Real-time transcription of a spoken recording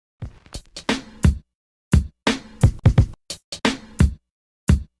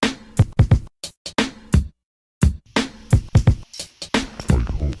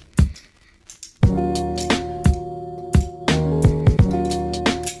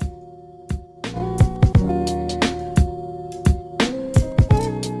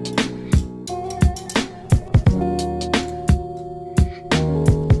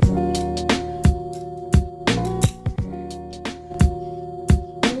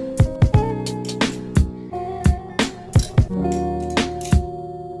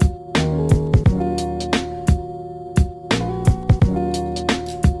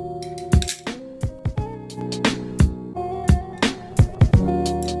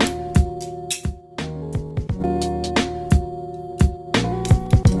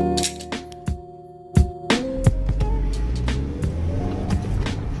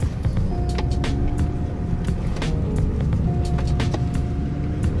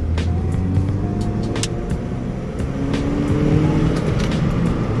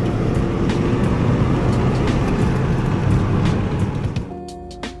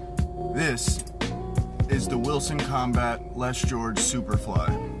Combat Les George Superfly.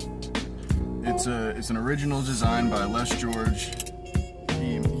 It's an original design by Les George.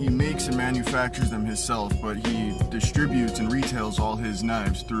 He makes and manufactures them himself, but he distributes and retails all his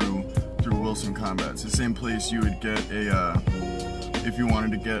knives through Wilson Combat. It's the same place you would get if you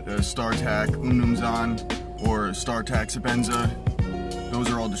wanted to get a StarTac Unumzan or a StarTac Sabenza.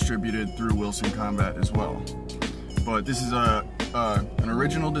 Those are all distributed through Wilson Combat as well. But this is an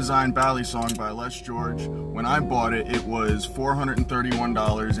original design Balisong by Les George. When I bought it, it was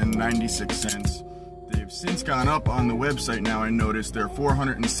 $431.96. They've since gone up on the website now. I noticed they're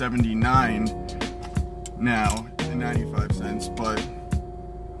 $479 now and 95 cents. But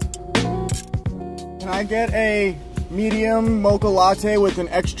can I get a medium mocha latte with an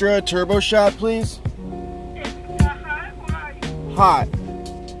extra turbo shot, please? Hot.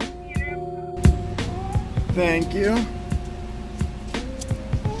 Thank you.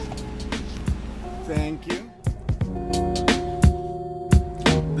 Thank you.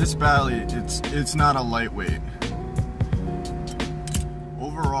 This Bally, it's not a lightweight.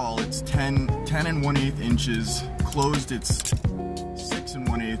 Overall, it's 10 and 1/8 inches. Closed, it's 6 and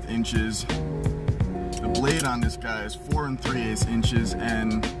 1/8 inches. The blade on this guy is 4 and 3/8 inches,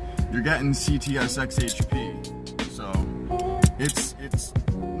 and you're getting CTS-XHP. So it's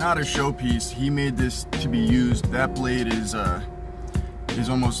not a showpiece. He made this to be used. That blade is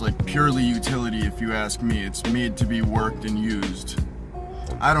almost like purely utility, if you ask me. It's made to be worked and used.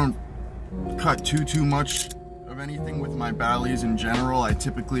 I don't cut too much of anything with my Ballies in general.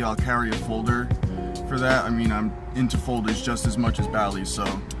 I'll carry a folder for that. I mean, I'm into folders just as much as Ballies, so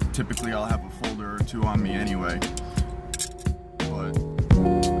typically I'll have a folder or two on me anyway. But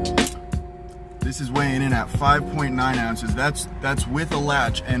this is weighing in at 5.9 ounces. That's with a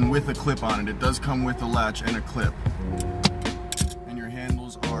latch and with a clip on it. It does come with a latch and a clip. And your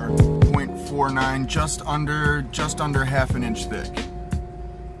handles are 0.49, just under half an inch thick.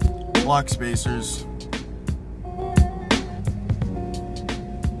 Block spacers.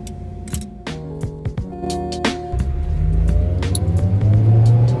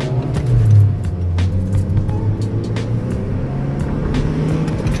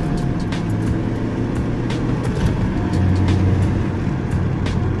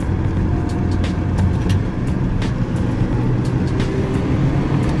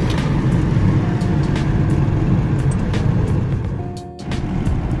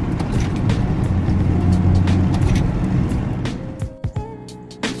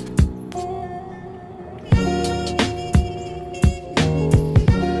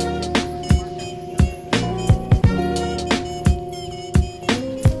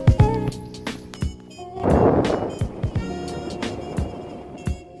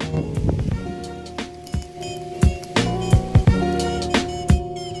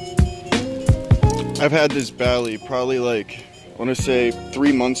 I've had this Bally probably like, I want to say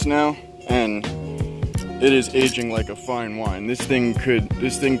 3 months now, and it is aging like a fine wine. This thing could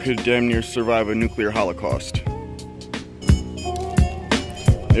damn near survive a nuclear holocaust.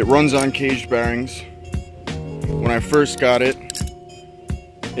 It runs on caged bearings. When I first got it,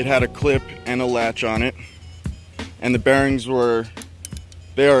 it had a clip and a latch on it, and the bearings are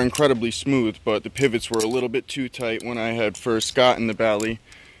incredibly smooth, but the pivots were a little bit too tight when I had first gotten the Bally.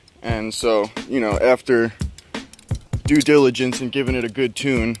 And so, you know, after due diligence and giving it a good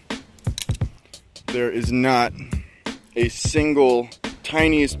tune, there is not a single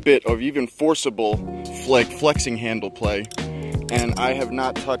tiniest bit of even forcible flexing handle play, and I have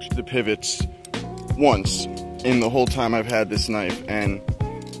not touched the pivots once in the whole time I've had this knife, and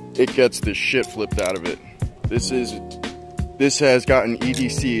it gets the shit flipped out of it. This has gotten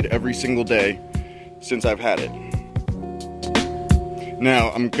EDC'd every single day since I've had it.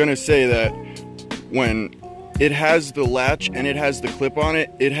 Now, I'm gonna say that when it has the latch and it has the clip on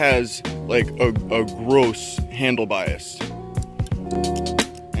it, it has like a gross handle bias.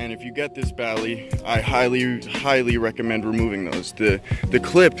 And if you get this Bally, I highly recommend removing those. The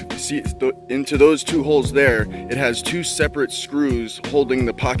clip, see, into those two holes there, it has two separate screws holding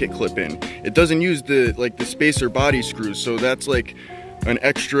the pocket clip in. It doesn't use the spacer body screws, so that's like an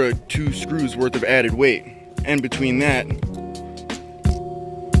extra 2 screws worth of added weight. And between that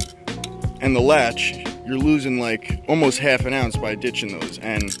and the latch, you're losing like almost half an ounce by ditching those.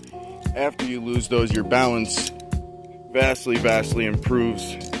 And after you lose those, your balance vastly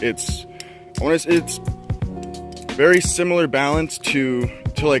improves. It's very similar balance to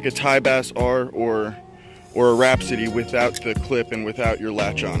like a Thai Bass R or a Rhapsody without the clip and without your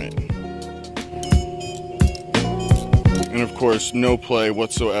latch on it. And of course, no play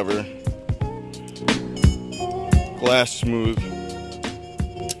whatsoever. Glass smooth.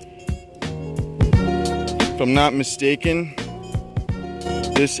 If I'm not mistaken,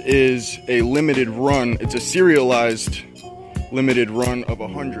 this is a limited run. It's a serialized limited run of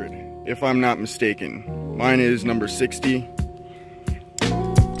 100, if I'm not mistaken. Mine is number 60.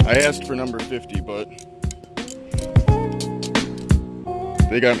 I asked for number 50, but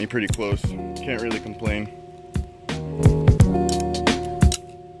they got me pretty close. Can't really complain.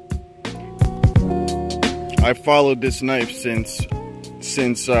 I followed this knife since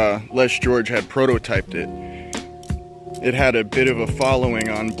Les George had prototyped it. It had a bit of a following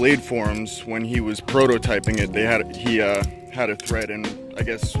on blade forums when he was prototyping it. He had a thread, and I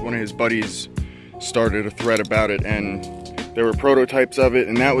guess one of his buddies started a thread about it, and there were prototypes of it,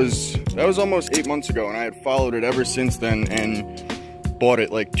 and that was almost 8 months ago, and I had followed it ever since then and bought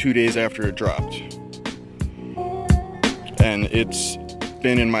it like 2 days after it dropped. And it's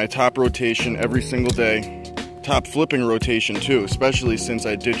been in my top rotation every single day. Top flipping rotation too, especially since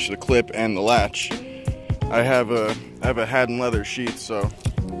I ditched the clip and the latch. I have a Haddon leather sheath, so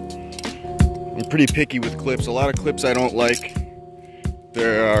I'm pretty picky with clips. A lot of clips I don't like.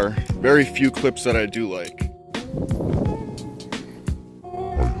 There are very few clips that I do like.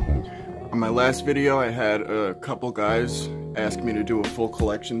 On my last video, I had a couple guys ask me to do a full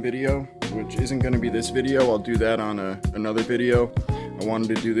collection video, which isn't going to be this video. I'll do that on another video. I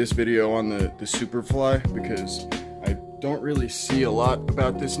wanted to do this video on the Superfly because I don't really see a lot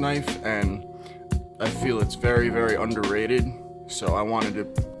about this knife, and I feel it's very, very underrated. So I wanted to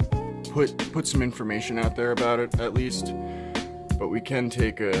put some information out there about it at least, but we can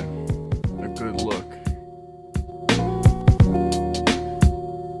take a good look.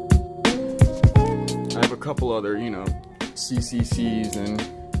 I have a couple other, you know, CCCs and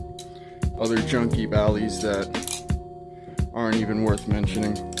other junky Bally's that aren't even worth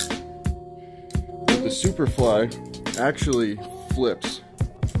mentioning. But the Superfly actually flips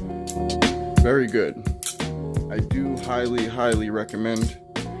very good. I do highly, highly recommend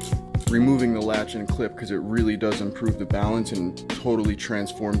removing the latch and clip because it really does improve the balance and totally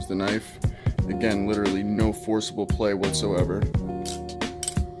transforms the knife. Again, literally no forcible play whatsoever.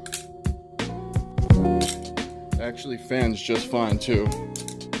 It actually fans just fine too.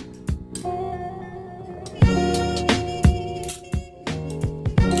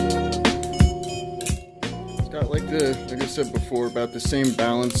 Like I said before, about the same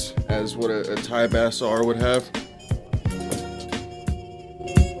balance as what a Thai Bass R would have.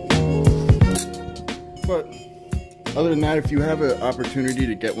 But other than that, if you have an opportunity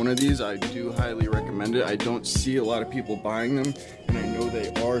to get one of these, I do highly recommend it. I don't see a lot of people buying them, and I know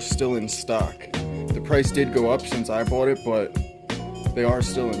they are still in stock. The price did go up since I bought it, but they are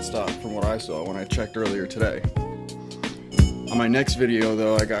still in stock from what I saw when I checked earlier today. On my next video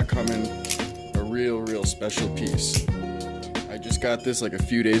though, I got coming a real special piece. I just got this like a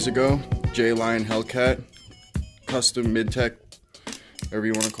few days ago. J-Line Hellcat, custom mid-tech, whatever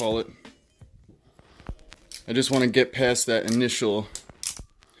you want to call it. I just want to get past that initial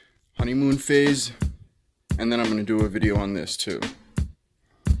honeymoon phase, and then I'm going to do a video on this too.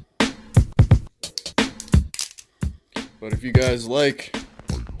 But if you guys like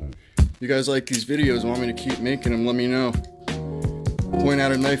these videos, want me to keep making them, let me know. Point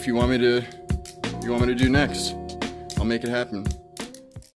out a knife you want me to do next. I'll make it happen.